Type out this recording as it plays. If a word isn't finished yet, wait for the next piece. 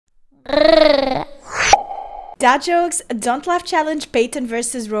Dad jokes, don't laugh challenge, Peyton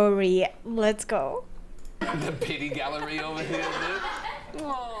versus Rory. Let's go. The pity gallery over here, dude.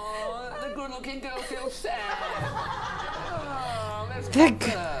 Oh, the good-looking girl feels sad. Oh, let's get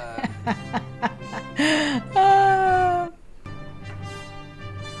her.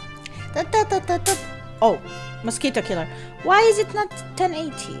 Oh, mosquito killer. Why is it not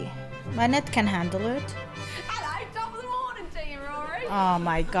 1080? My net can handle it. Hello, top of the morning to you, Rory. Oh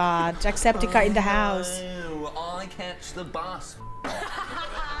my god, Jacksepticeye in the house. I catch the bus.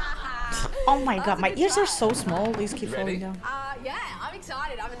 Oh my god, my ears are so small, these keep falling down. Yeah, I'm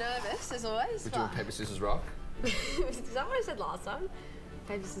excited. I'm nervous, as always. We're doing paper, scissors, rock. Is that what I said last time?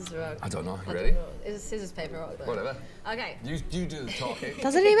 Paper, scissors, rock. I don't know. You ready? It's scissors, paper, rock. Though. Whatever. Okay. You do the talking.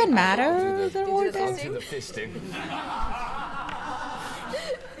 Does it even matter? I'll The do order? the fisting.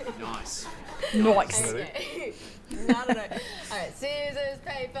 Nice. Okay. No. Alright, scissors,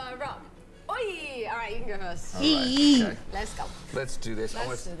 paper, rock. Oi! Alright, you can go first. Right, okay. Let's go. Let's do this.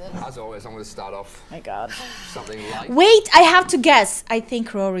 Let's do this. As always, I'm going to start off My god. something like... Wait, I have to guess. I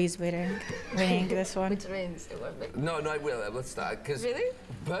think Rory's winning this one. Which means it won't be. No, it will. Let's start. Because Really?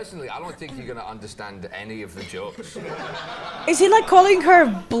 personally, I don't think you're going to understand any of the jokes. Is he like calling her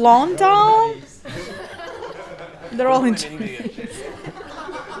blonde doll? They're all in.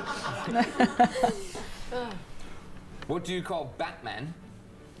 What do you call Batman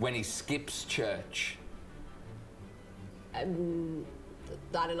when he skips church? I don't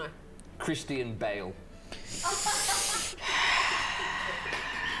know. Christian Bale.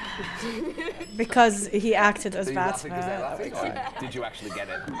 Because he acted as Are you laughing 'cause they're Batman. laughing, or did you actually get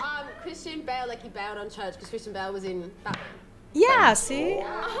it? Christian Bale, like he bailed on church because Christian Bale was in Batman. Yeah, see?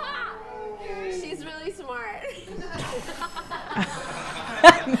 She's really smart.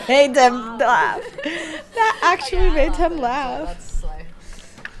 Made them laugh. That actually made him laugh. That's slow.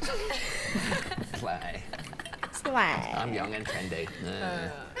 Play. Sly. I'm young and trendy.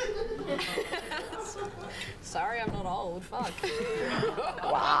 Sorry, I'm not old. Fuck.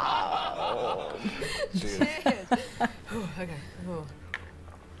 Wow. Cheers. Okay.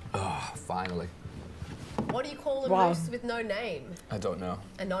 Oh, finally. What do you call a Wow. moose with no name? I don't know.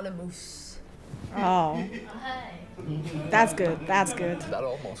 Anonymous. Oh. That's good. That's good. That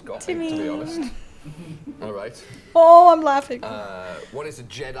almost got To me, to be me. honest. All right. Oh, I'm laughing. What is a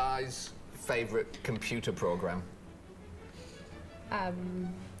Jedi's favorite computer program?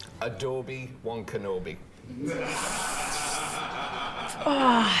 Adobe One Kenobi.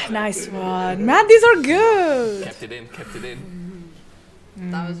 Oh, nice one. Man, these are good. Kept it in, kept it in.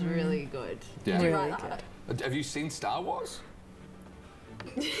 That was really good. Yeah. Did you Really write that? Have you seen Star Wars?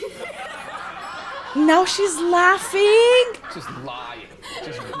 Now she's laughing. Just lying.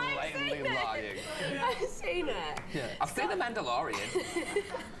 Just blatantly lying. I've seen it. Yeah. I've seen The Mandalorian.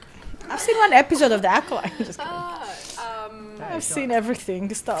 I've seen one episode of The Acolyte. Just kidding. Oh, I've seen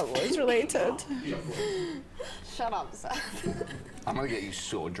everything Star Wars related. shut up, Seth. I'm gonna get you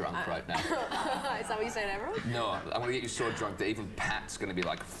so drunk right now. Is that what you say to everyone? No, I'm gonna get you so drunk that even Pat's gonna be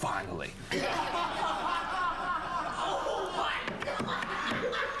like, finally.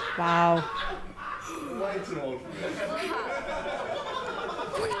 Wow. Way too old for this.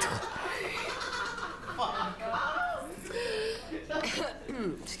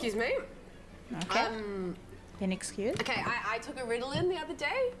 Excuse me. Okay. Been excused. Okay, I took a Ritalin the other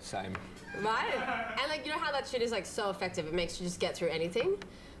day, Same. right? And like, you know how that shit is like so effective, it makes you just get through anything?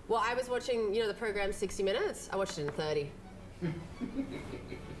 Well, I was watching, you know, the program 60 Minutes. I watched it in 30.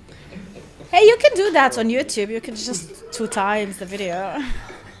 Hey, you can do that on YouTube. You can just 2 times the video.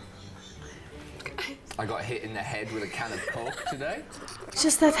 I got hit in the head with a can of Coke today.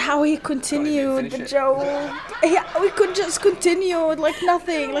 Just that how he continued the finish it. joke. Yeah, we could just continue like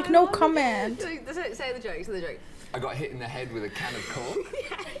nothing, like no comment. Say the joke, say the joke. I got hit in the head with a can of Coke.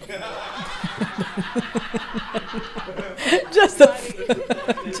 Just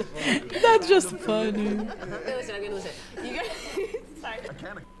that's just funny. I'm gonna listen. You go. Sorry.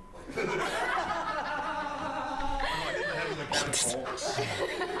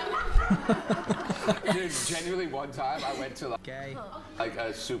 Dude, genuinely one time I went to like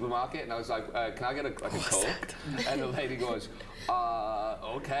a supermarket and I was like, can I get a Coke? And the lady goes,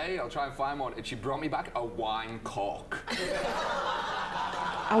 okay, I'll try and find one. And she brought me back a wine cork.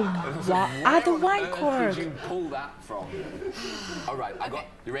 The wine Where cork. did you pull that from? All right,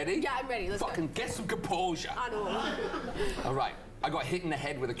 you ready? Yeah, I'm ready. Let's Fucking get some composure. I know. All right, I got hit in the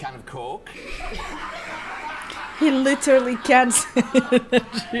head with a can of Coke. He literally can't say it.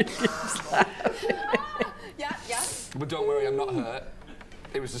 She keeps laughing. Yeah. But don't worry, I'm not hurt.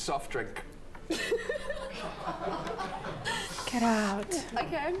 It was a soft drink. Get out.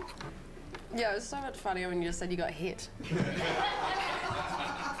 Okay. Yeah, it was so much funnier when you just said you got hit.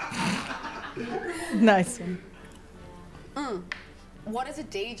 Nice one. What does a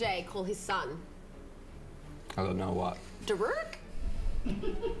DJ call his son? I don't know what. Daruk?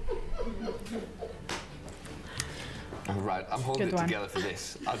 Right, I'm holding Good it one. together for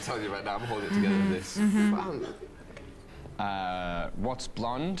this. I'll tell you right now, I'm holding it together for this. What's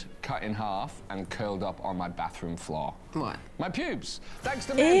blonde, cut in half, and curled up on my bathroom floor? What? My pubes. Thanks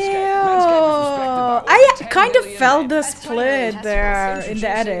to Ew. Manscaped. Manscaped is respected by over I 10 kind of million felt men. the That's split funny. there in the Introducing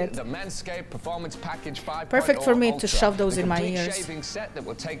edit. The Manscaped Performance Package 5.0 Perfect for me to Ultra, shove those the in my complete ears. shaving set that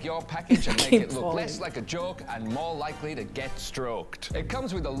will take your package and make Keep it look falling. less like a joke and more likely to get stroked. It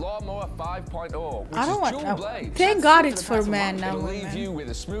comes with a Lawnmower 5.0, which I don't is want. dual No. blade. Thank That's God good it's the for past men, month. not It'll leave women. you with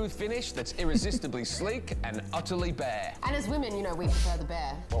a smooth finish that's irresistibly sleek and utterly bare. And as women, you know, we prefer the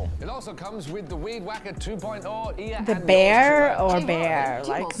bear. It also comes with the Weed Whacker 2.0 ear The and bear nose or Hey, bear? Rory, you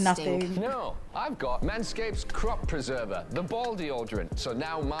Like will nothing. stink. no, I've got Manscaped's Crop Preserver, the ball deodorant. So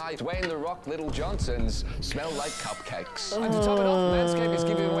now my Dwayne The Rock Little Johnsons smell like cupcakes. And to top it off, Manscaped is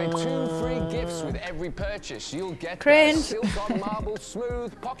giving away 2 free gifts with every purchase. You'll get Cringe. the Silk on Marble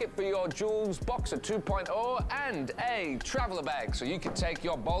Smooth Pocket for your jewels Boxer 2.0 and a traveler bag so you can take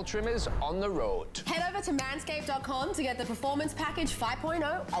your ball trimmers on the road. Head over to manscaped.com to get the Performance Package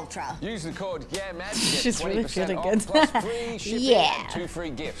 5.0 Ultra. Use the code YEAHMAD to get She's 20% really feeling off good. plus free shipping Yeah. and 2 free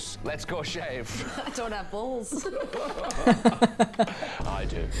gifts. Let's go shave. I don't have balls. I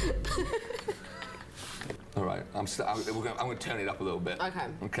do. All right, I'm going to turn it up a little bit. Okay.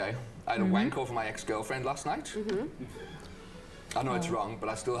 Okay. I had a wank over my ex-girlfriend last night. I know it's wrong, but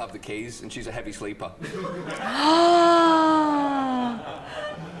I still have the keys, and she's a heavy sleeper.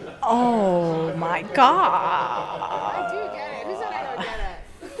 Oh my God. I do get it. Who said I don't get it?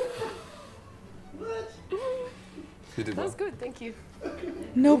 You did That was well. good, thank you.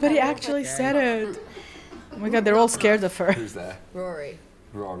 Nobody actually said it. Oh my God, they're all scared of her. Who's there? Rory.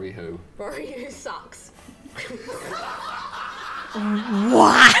 Rory who? Rory who sucks.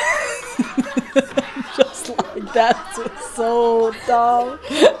 What? Just like that. It's so dumb.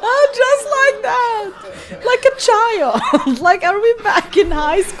 Just like that. Like a child. Like, are we back in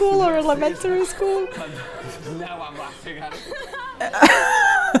high school or elementary school? Now I'm laughing at it.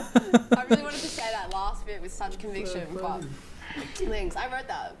 I really wanted to say that last bit with such conviction, but thanks. I wrote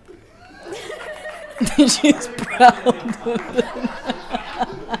that. She's proud.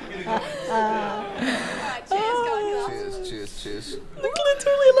 Alright, cheers, guys. Cheers, cheers, cheers. Like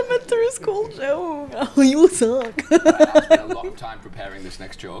literally elementary school joke. Oh, you suck. I spent a lot of time preparing this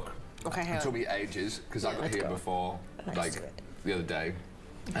next joke. Okay, hang It took on. me ages because I got here before, like, do it. the other day.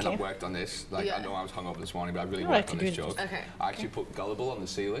 And Okay. I've worked on this. Like, Yeah. I know I was hungover this morning, but I really You worked like on to this do it. joke. Okay. I actually put Gullible on the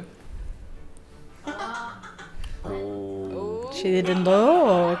ceiling. She didn't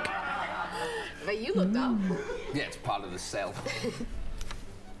look. But you looked up. Yeah, it's part of the cell.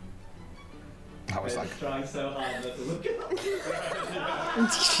 I was like, Trying so hard not to look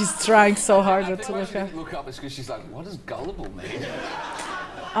up. She's trying so hard I not think to why look she up. didn't look up is because she's like, what does gullible mean?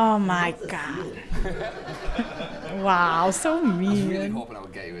 Oh my God. Wow, so I was really mean. hoping I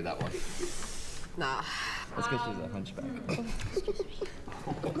would get you with that one. Nah. That's because she's a hunchback.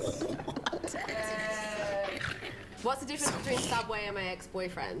 What's the difference between Subway and my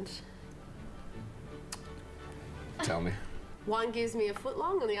ex-boyfriend? Tell me. One gives me a foot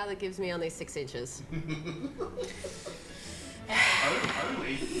long and the other gives me only 6 inches.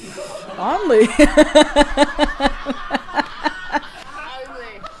 Only. Only.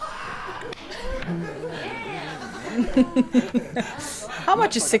 How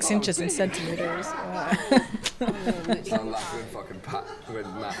much is 6 inches in centimeters? I'm laughing fucking Pat when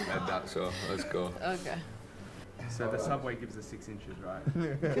Matt read that, so let's go. Okay. So the subway gives us 6 inches, right?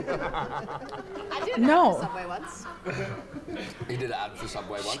 I did No. have Subway once. He did an ad for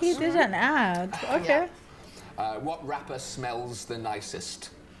Subway once. She did an ad. Okay. What rapper smells the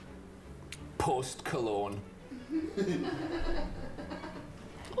nicest? Post cologne. That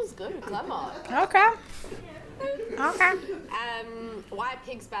was good, clever. Okay. Okay. Why are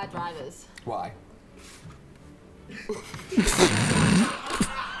pigs bad drivers? Why?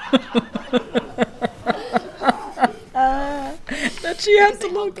 That she had Because to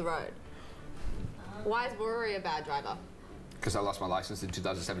they hog look. the road. Why is Rory a bad driver? Because I lost my license in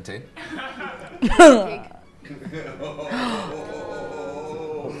 2017. Pig.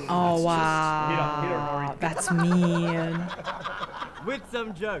 Oh wow, that's mean. With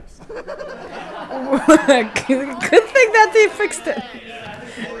some jokes. Good thing that he fixed it.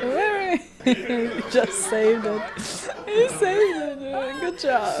 Very. Just saved it. He saved it. Good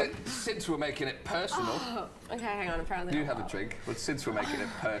job. since we're making it personal. Oh, okay, hang on. Apparently. You have a drink, but since we're making it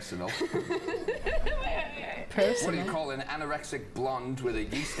personal. Personal. What do you call an anorexic blonde with a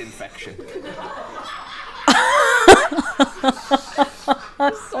yeast infection?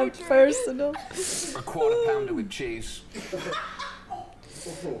 So personal. A quarter pounder with cheese.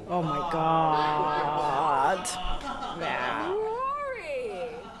 Oh my god. Yeah. Rory.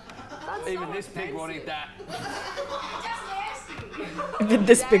 That's Even so this pig won't eat that. Even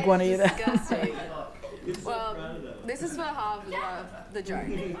this big one either. Disgusting. Well, this is for half of the joke.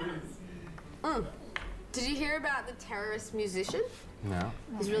 Did you hear about the terrorist musician? No.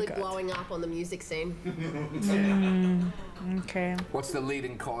 He's really blowing up on the music scene. Okay. What's the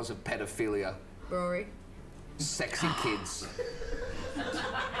leading cause of pedophilia? Rory. Sexy kids.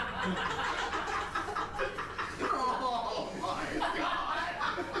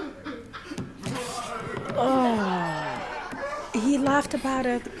 He laughed about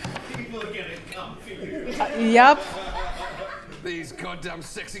it. Yup. These goddamn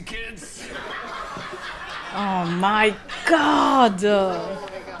sexy kids. Oh my god.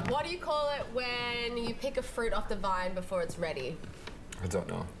 What do you call it when you pick a fruit off the vine before it's ready? I don't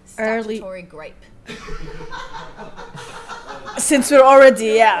know. Early. Statutory grape. Since we're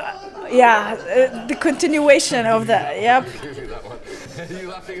already, the continuation of that, yep. Give me that one. Are you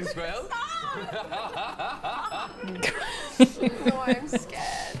laughing as well? No, I'm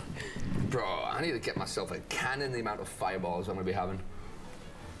scared. Bro, I need to get myself a cannon the amount of fireballs I'm going to be having.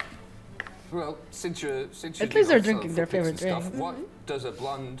 Well, since you At least they're also drinking their for picks favorite and stuff, drink. what does a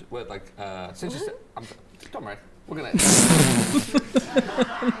blonde with like since you don't worry, we're gonna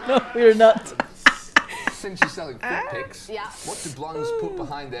No, we're not. since you're selling foot picks, Yeah. what do blondes put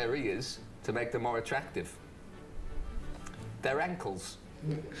behind their ears to make them more attractive? Their ankles.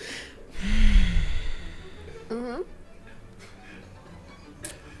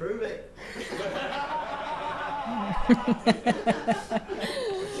 Prove it.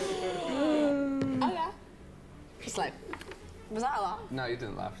 Okay. Just like, was that a laugh? No, you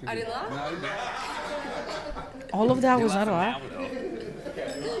didn't laugh. I didn't laugh? No, you didn't. All of that You're was not a laughing laugh.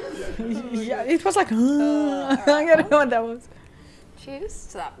 now, though. Yeah, it was like, I don't know what that was. Cheers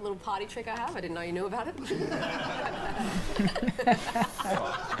to that little party trick I have. I didn't know you knew about it.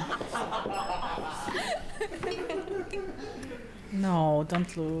 No,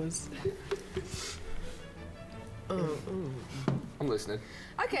 don't lose. I'm listening.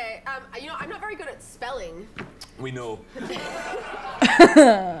 Okay, you know, I'm not very good at spelling. We know. Well,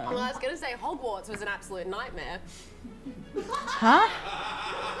 I was going to say Hogwarts was an absolute nightmare. Huh?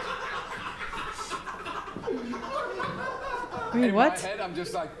 Wait, In what? my head, I'm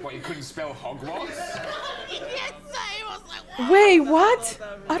just like, what? You couldn't spell Hogwarts? Yes, I was like, Wait, what?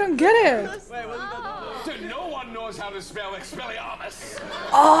 I don't get it. Dude, no one knows how to spell Expelliarmus.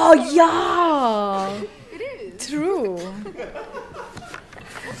 Oh, yeah. it is. True.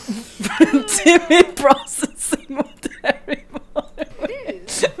 Timmy processing of Harry Potter. It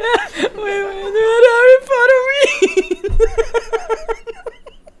is. Wait, what Harry Potter means?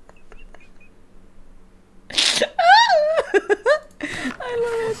 I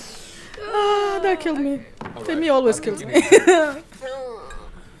love it. Ah, that killed me. Timmy always kills me.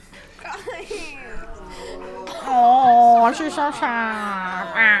 Oh, she's so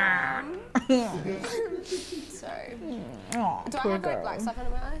sad. Sorry. Oh, Do I poor have like girl. black stuff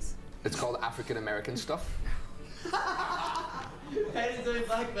under my eyes? It's called African American stuff. Peyton's doing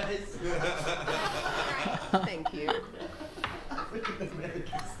blackface. Thank you.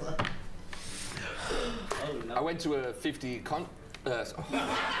 I went to a 50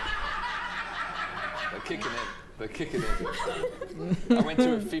 they're kicking in. They're kicking in. I went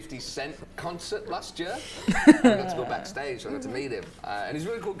to a 50 Cent concert last year. I got to go backstage. I got to meet him. And he's a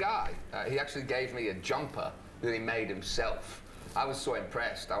really cool guy. He actually gave me a jumper that he made himself. I was so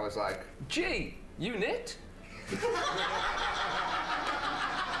impressed. I was like, gee, you knit?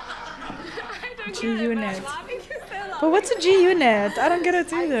 G-Unit. But what's a G-Unit? I don't get it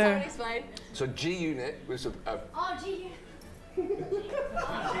Someone either. explain. So G-Unit was a Oh, gee.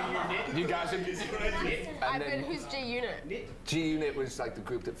 you guys have I've been, who's G Unit? G-Unit was like the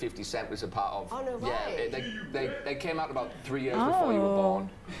group that 50 Cent was a part of. Oh, no way. Yeah, they came out about 3 years before you were born.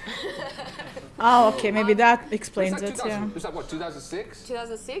 Oh, okay, maybe that It explains was like it, 2000 yeah. It was like what, 2006?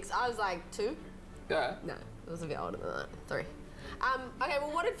 2006? I was like 2. Yeah. No, it was a bit older than that. 3. Okay,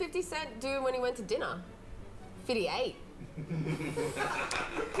 well, what did 50 Cent do when he went to dinner? 58.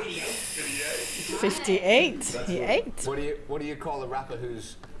 58. He ate. What do you call a rapper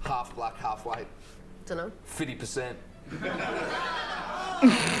who's half black, half white? Dunno. 50%.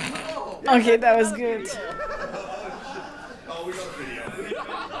 Okay, that was good. Oh, we got a video.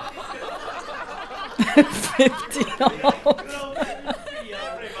 50.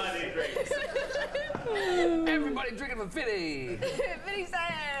 Everybody drinking for Fitty. Vinny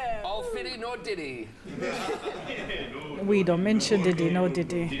said. All Fitty, no Diddy. We don't mention Diddy, no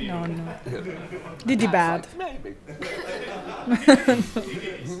Diddy. No, no. Diddy bad. Maybe.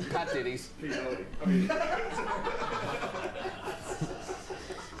 Pat Diddy's.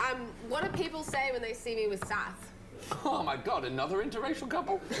 What do people say when they see me with Sath? Oh my God, another interracial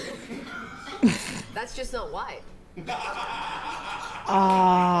couple? That's just not white.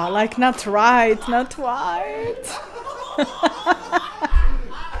 Ah, like not right, not white.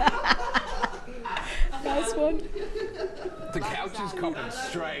 Nice one. The couch is copping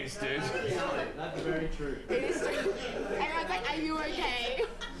strays, dude. That's very true. It is true. Everyone's like, are you okay?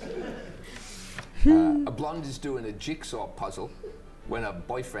 A blonde is doing a jigsaw puzzle when her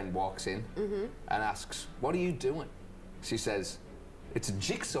boyfriend walks in and asks, "What are you doing?" She says, "It's a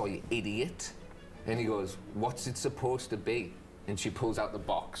jigsaw, you idiot." And he goes, "What's it supposed to be?" And she pulls out the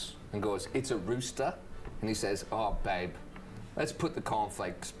box and goes, "It's a rooster." And he says, "Oh, babe, let's put the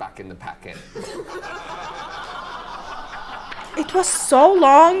cornflakes back in the packet." It was so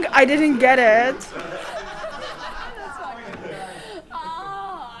long, I didn't get it.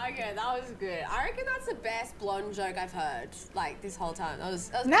 Oh, okay, that was good. I reckon that's the best blonde joke I've heard, like, this whole time. That was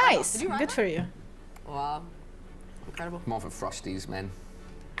Nice. Did you write Good that? for you. Wow. Incredible. More for Frosties, man.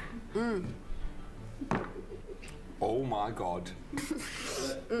 Oh my God.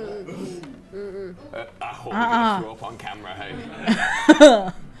 I hope you didn't throw up on camera, hey.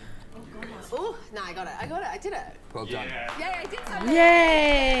 Oh, no, I got it. I did it. Well done. Yeah, I did something.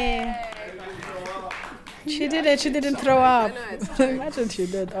 Yay! She did it, she didn't throw up. I know, it's true. Imagine she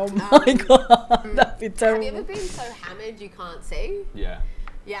did. Oh my God, that'd be Have you ever terrible. been so hammered you can't see? Yeah.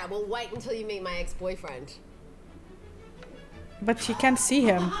 Yeah, well, wait until you meet my ex-boyfriend. But she can't see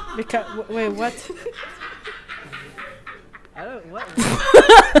him. Because, wait, what? I don't. What?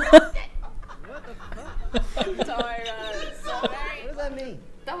 Sorry, so very... What does that mean?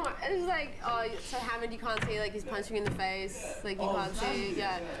 Don't worry. It's like, oh, you're so hammered you can't see, like he's punching you in the face, like you can't see.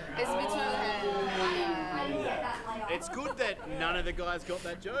 Yeah, it's a bit too head. Yeah. It's good that none of the guys got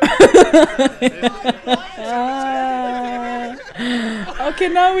that joke. Okay,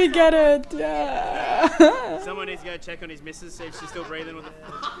 now we get it. Yeah. Someone needs to go check on his missus, see if she's still breathing with the...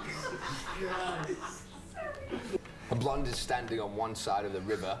 A blonde is standing on one side of the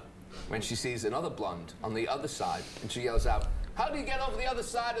river when she sees another blonde on the other side, and she yells out, "How do you get over the other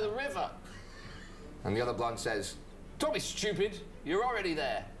side of the river?" And the other blonde says, "Don't be stupid, you're already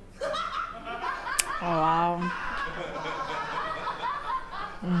there." Oh, wow.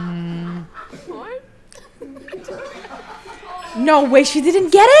 What? No way, she didn't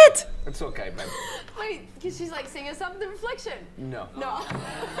get it? It's okay, babe. Wait, because she's like singing something, the reflection. No. No.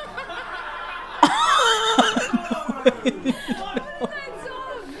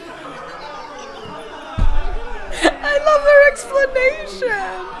 I love her explanation.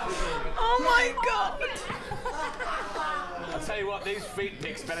 Oh my God. I'll tell you what, these feet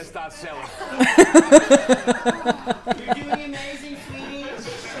pics better start selling. You're doing amazing, sweetie.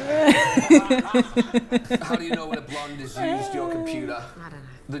 How do you know when a blonde has used your computer? I don't know.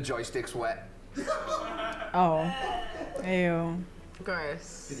 The joystick's wet. Oh. Ew.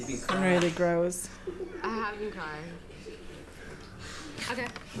 Gross. Really gross. I have been crying. Okay,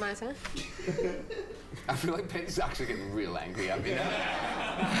 my turn. I feel like Peyton's actually getting real angry at me now.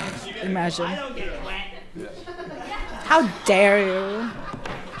 Imagine. I don't get wet. How dare you?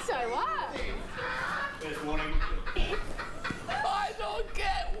 So what? First warning. I don't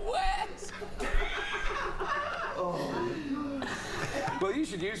get wet! Well, you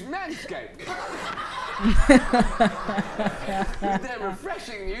should use Manscaped. They're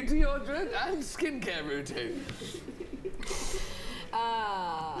refreshing you deodorant and skincare routine.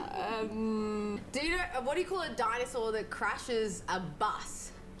 Do you know, what do you call a dinosaur that crashes a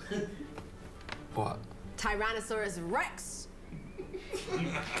bus? What? Tyrannosaurus Rex.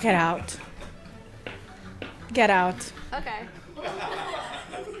 Get out. Get out. Okay.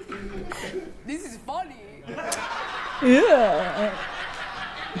 This is funny. Yeah.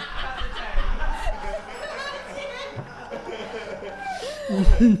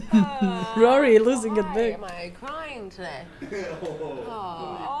 Rory losing it big. Am I crying today?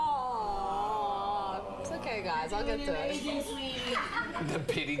 Oh. It's okay, guys. I'll get to it. The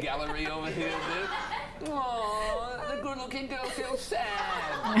pity gallery over here, dude. Oh, the good-looking girl feels sad.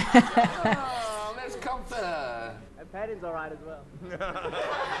 Oh, let's comfort her. And Peyton's alright as well.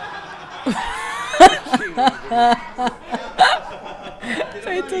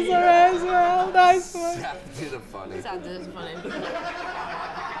 Peyton's alright as well. Nice one. That did a funny. Sounds funny.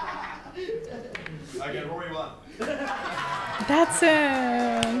 Okay, Rory won. That's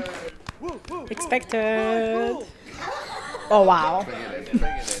it. Expected. Oh wow. Bring it in,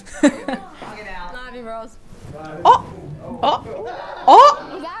 bring it in, bring it in. Love you, Rose. Oh! Oh! Oh!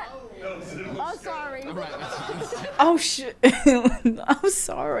 Was that? Oh, sorry. Oh shit. I'm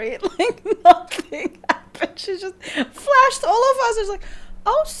sorry. Like nothing happened. She just flashed all of us. It's like,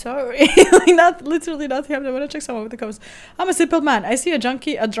 oh sorry. Like not literally nothing happened. I wanna check someone with the comments. I'm a simple man. I see a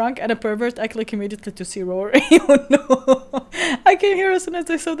junkie, a drunk, and a pervert. I click immediately to see Rory. Oh no. I came here as soon as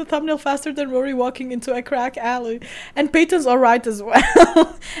I saw the thumbnail faster than Rory walking into a crack alley. And Peyton's alright as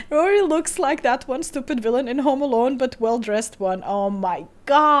well. Rory looks like that one stupid villain in Home Alone, but well-dressed one. Oh my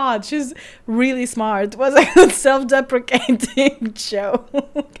god, she's really smart. Was a good self-deprecating joke.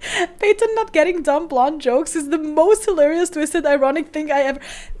 Peyton not getting dumb blonde jokes is the most hilarious, twisted, ironic thing I ever...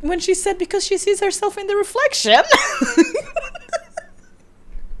 When she said because she sees herself in the reflection.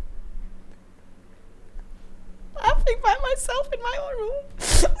 Laughing by myself in my own room.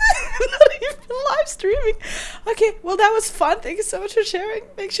 Not even live streaming. Okay, well that was fun. Thank you so much for sharing.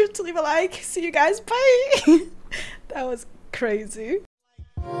 Make sure to leave a like. See you guys. Bye. That was crazy.